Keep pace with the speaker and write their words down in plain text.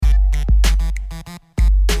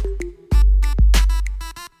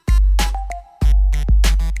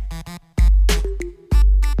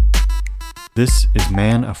This is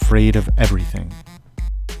Man Afraid of Everything.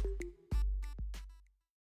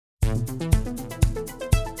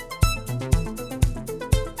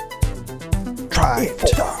 Try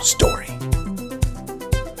it. Story.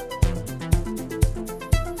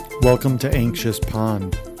 Welcome to Anxious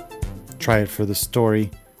Pond. Try it for the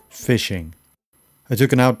story. Fishing. I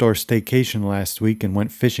took an outdoor staycation last week and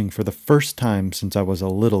went fishing for the first time since I was a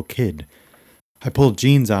little kid. I pulled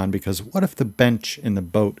jeans on because what if the bench in the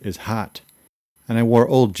boat is hot? And I wore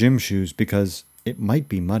old gym shoes because it might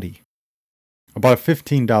be muddy. I bought a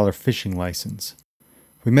 $15 fishing license.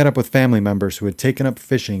 We met up with family members who had taken up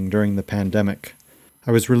fishing during the pandemic.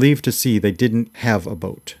 I was relieved to see they didn't have a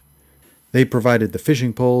boat. They provided the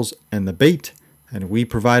fishing poles and the bait, and we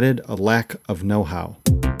provided a lack of know-how.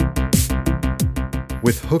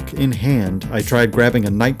 With hook in hand, I tried grabbing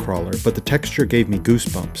a nightcrawler, but the texture gave me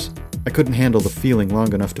goosebumps. I couldn't handle the feeling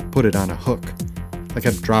long enough to put it on a hook. I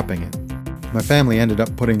kept dropping it. My family ended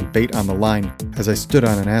up putting bait on the line as I stood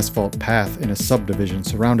on an asphalt path in a subdivision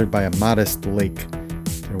surrounded by a modest lake.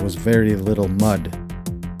 There was very little mud.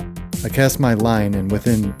 I cast my line and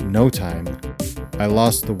within no time, I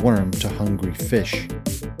lost the worm to hungry fish.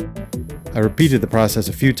 I repeated the process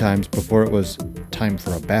a few times before it was time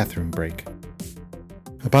for a bathroom break.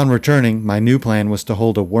 Upon returning, my new plan was to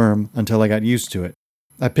hold a worm until I got used to it.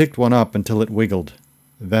 I picked one up until it wiggled.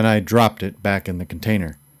 Then I dropped it back in the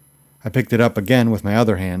container. I picked it up again with my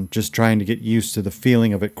other hand, just trying to get used to the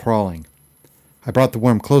feeling of it crawling. I brought the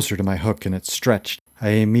worm closer to my hook and it stretched. I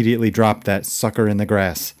immediately dropped that sucker in the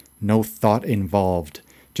grass. No thought involved,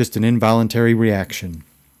 just an involuntary reaction.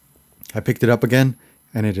 I picked it up again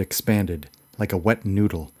and it expanded like a wet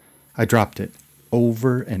noodle. I dropped it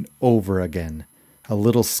over and over again. A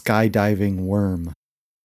little skydiving worm.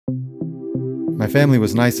 My family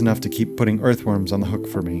was nice enough to keep putting earthworms on the hook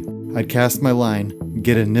for me. I'd cast my line,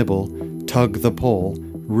 get a nibble, tug the pole,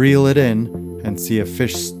 reel it in, and see if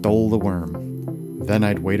fish stole the worm. Then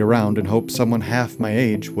I'd wait around and hope someone half my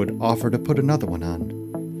age would offer to put another one on.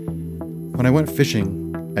 When I went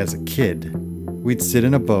fishing as a kid, we'd sit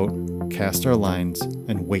in a boat, cast our lines,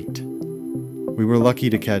 and wait. We were lucky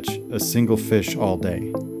to catch a single fish all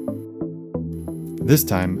day. This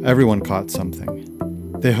time, everyone caught something.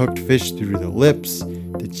 They hooked fish through the lips,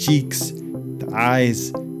 the cheeks, the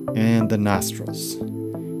eyes, and the nostrils.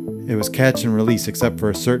 It was catch and release except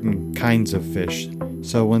for certain kinds of fish,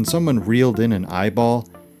 so when someone reeled in an eyeball,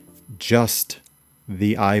 just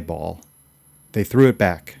the eyeball, they threw it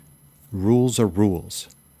back. Rules are rules.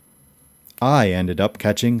 I ended up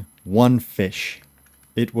catching one fish.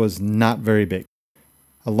 It was not very big.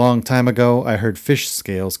 A long time ago, I heard fish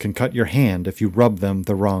scales can cut your hand if you rub them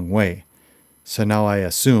the wrong way. So now I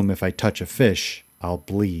assume if I touch a fish, I'll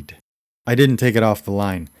bleed. I didn't take it off the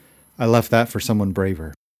line. I left that for someone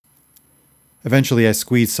braver. Eventually I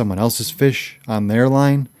squeezed someone else's fish on their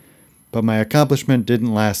line, but my accomplishment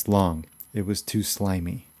didn't last long. It was too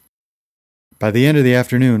slimy. By the end of the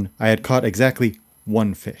afternoon, I had caught exactly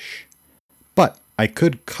one fish. But I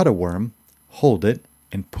could cut a worm, hold it,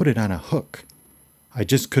 and put it on a hook. I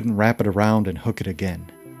just couldn't wrap it around and hook it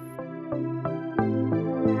again.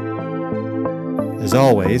 As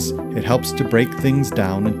always, it helps to break things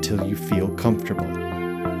down until you feel comfortable,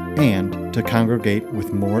 and to congregate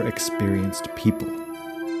with more experienced people.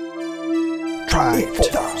 Try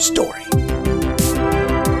it. Story.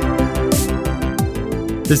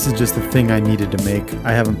 This is just the thing I needed to make.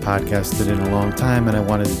 I haven't podcasted in a long time, and I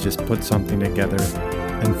wanted to just put something together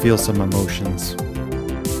and feel some emotions.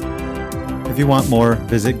 If you want more,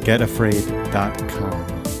 visit getafraid.com.